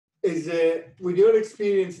with your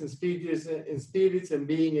experience in spirits and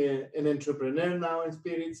being an entrepreneur now in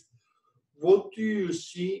spirits, what do you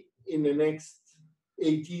see in the next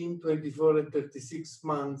 18, 24, and 36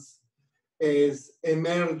 months as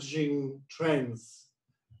emerging trends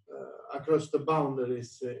across the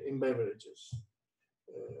boundaries in beverages?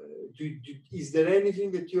 Is there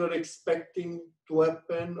anything that you are expecting to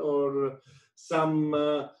happen, or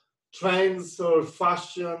some trends or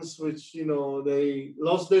fashions which, they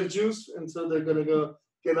lost their juice and so they're going to go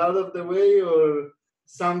get out of the way, or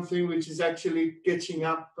something which is actually catching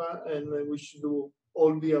up and we should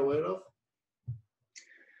all be aware of?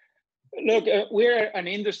 Look, we're an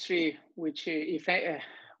industry which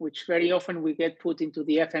very often we get put into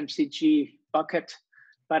the FMCG bucket,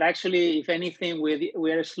 but actually, if anything,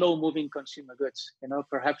 we're a slow-moving consumer goods.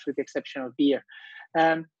 Perhaps with the exception of beer.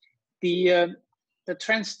 The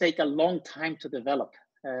trends take a long time to develop.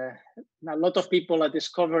 A lot of people are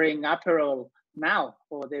discovering Aperol now,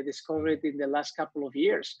 or they discovered it in the last couple of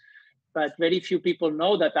years, but very few people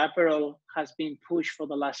know that Aperol has been pushed for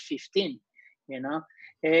the last 15.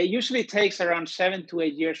 It usually takes around 7 to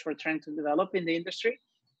 8 years for a trend to develop in the industry.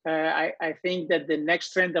 I think that the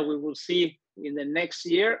next trend that we will see in the next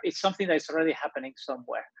year is something that's already happening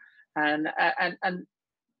somewhere. And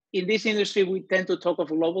in this industry, we tend to talk of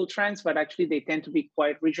global trends, but actually they tend to be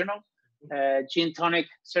quite regional. Gin tonic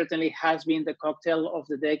certainly has been the cocktail of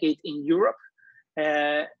the decade in Europe.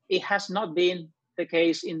 It has not been the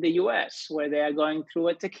case in the US, where they are going through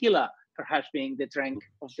a tequila perhaps being the drink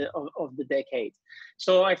of the decade.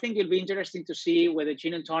 So I think it'll be interesting to see whether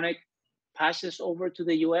gin and tonic passes over to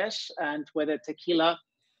the US and whether tequila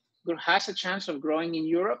has a chance of growing in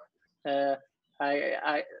Europe.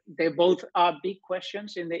 They both are big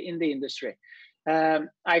questions in the industry.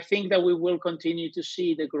 I think that we will continue to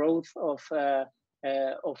see the growth of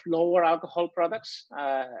lower alcohol products,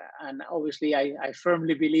 and obviously I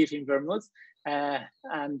firmly believe in vermouth,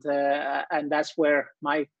 and that's where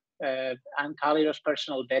my and Kaliro's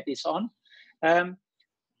personal bet is on. And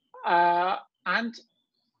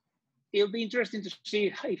it'll be interesting to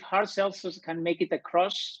see if hard seltzers can make it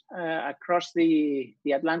across the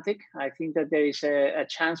Atlantic. I think that there is a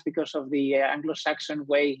chance because of the Anglo-Saxon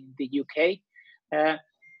way in the UK.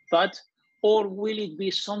 Or will it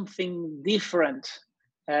be something different,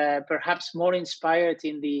 perhaps more inspired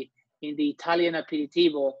in the Italian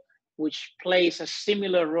aperitivo, which plays a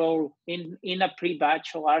similar role in a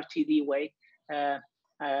pre-batch or RTD way,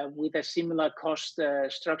 with a similar cost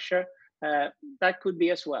structure? That could be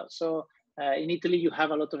as well. So in Italy, you have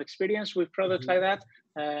a lot of experience with products like that.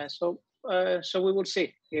 So we will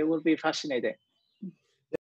see. It will be fascinating.